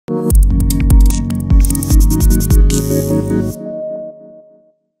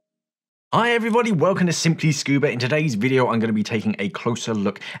Hi everybody, welcome to Simply Scuba. In today's video, I'm going to be taking a closer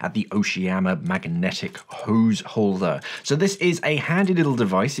look at the Oceama magnetic hose holder. So this is a handy little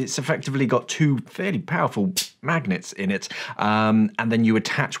device. It's effectively got two fairly powerful magnets in it, and then you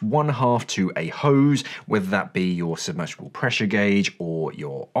attach one half to a hose, whether that be your submersible pressure gauge or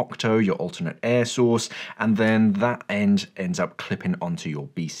your Octo, your alternate air source, and then that end ends up clipping onto your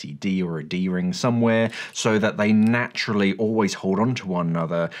BCD or a D-ring somewhere, so that they naturally always hold on to one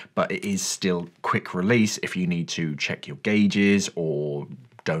another, but it is still quick release if you need to check your gauges or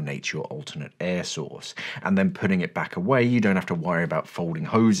donate your alternate air source. And then putting it back away, you don't have to worry about folding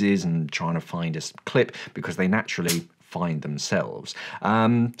hoses and trying to find a clip because they naturally find themselves.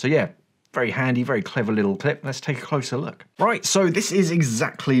 So yeah, very handy, very clever little clip. Let's take a closer look. Right, so this is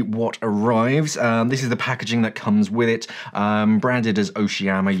exactly what arrives. This is the packaging that comes with it. Branded as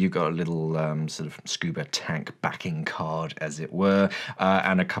Oceama, you've got a little sort of scuba tank backing card, as it were,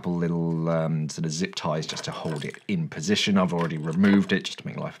 and a couple little sort of zip ties just to hold it in position. I've already removed it just to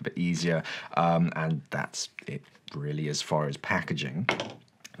make life a bit easier, and that's it really as far as packaging.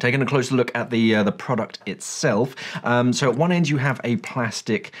 Taking a closer look at the product itself. So at one end you have a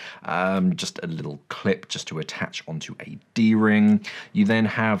plastic, just a little clip just to attach onto a D-ring. You then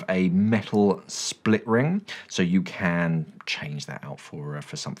have a metal split ring, so you can change that out for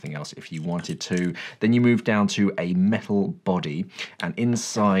something else if you wanted to. Then you move down to a metal body, and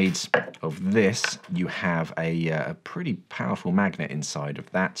inside of this you have a pretty powerful magnet inside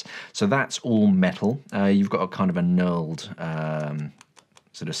of that. So that's all metal. You've got a kind of a knurled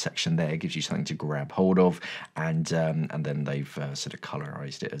sort of section there, gives you something to grab hold of, and then they've sort of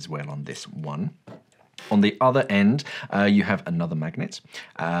colorized it as well on this one. On the other end, you have another magnet,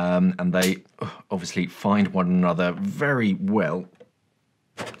 and they obviously find one another very well.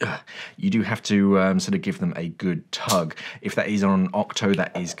 You do have to sort of give them a good tug. If that is on an Octo,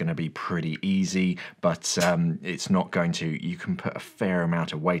 that is going to be pretty easy, but it's not going to. You can put a fair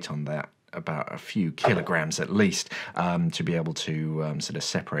amount of weight on that, about a few kilograms at least, to be able to sort of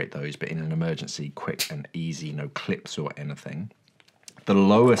separate those, but in an emergency, quick and easy, no clips or anything. The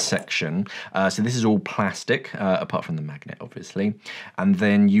lower section, so this is all plastic, apart from the magnet, obviously, and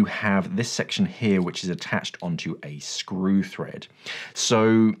then you have this section here, which is attached onto a screw thread.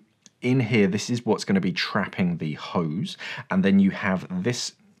 So in here, this is what's going to be trapping the hose, and then you have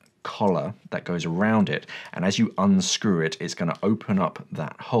this collar that goes around it, and as you unscrew it, it's going to open up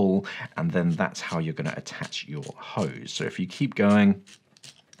that hole, and then that's how you're going to attach your hose. So if you keep going,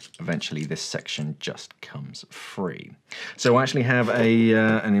 eventually this section just comes free. So I actually have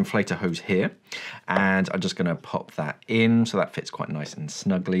an inflator hose here, and I'm just going to pop that in so that fits quite nice and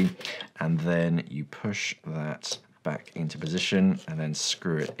snugly, and then you push that back into position and then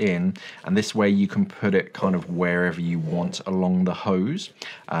screw it in, and this way you can put it kind of wherever you want along the hose,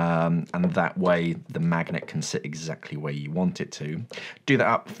 and that way the magnet can sit exactly where you want it to. Do that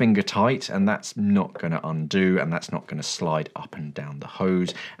up finger tight, and that's not going to undo, and that's not going to slide up and down the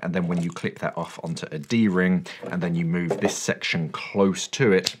hose. And then when you clip that off onto a D-ring and then you move this section close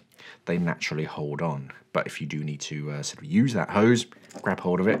to it, they naturally hold on. But if you do need to sort of use that hose, grab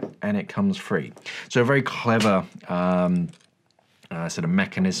hold of it and it comes free. So a very clever sort of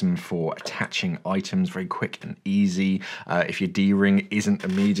mechanism for attaching items, very quick and easy. If your D-ring isn't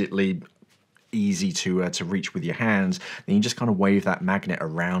immediately easy to reach with your hands, then you just kind of wave that magnet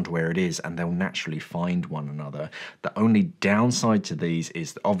around where it is and they'll naturally find one another. The only downside to these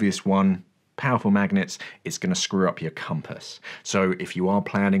is the obvious one: powerful magnets, it's going to screw up your compass. So if you are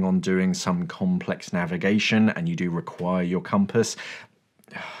planning on doing some complex navigation and you do require your compass,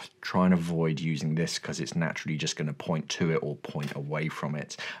 try and avoid using this, because it's naturally just going to point to it or point away from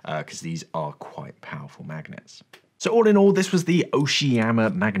it, because these are quite powerful magnets. So all in all, this was the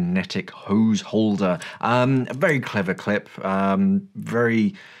Oceama magnetic hose holder. A very clever clip,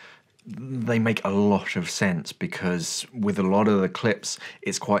 they make a lot of sense, because with a lot of the clips,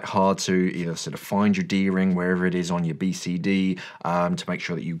 it's quite hard to either sort of find your D-ring wherever it is on your BCD, to make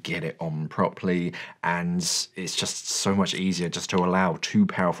sure that you get it on properly, and it's just so much easier just to allow two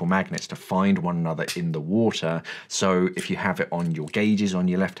powerful magnets to find one another in the water. So if you have it on your gauges on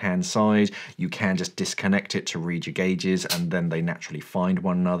your left-hand side, you can just disconnect it to read your gauges, and then they naturally find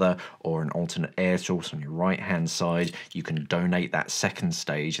one another, or an alternate air source on your right-hand side, you can donate that second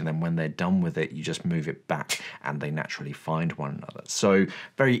stage, and then when they're done with it, you just move it back and they naturally find one another. So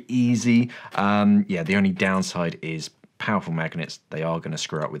very easy. Yeah, the only downside is powerful magnets. They are going to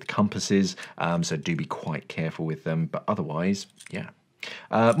screw up with compasses, so do be quite careful with them, but otherwise, yeah.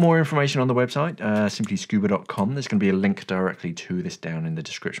 More information on the website, simplyscuba.com. There's going to be a link directly to this down in the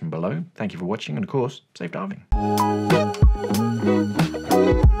description below. Thank you for watching, and of course, safe diving.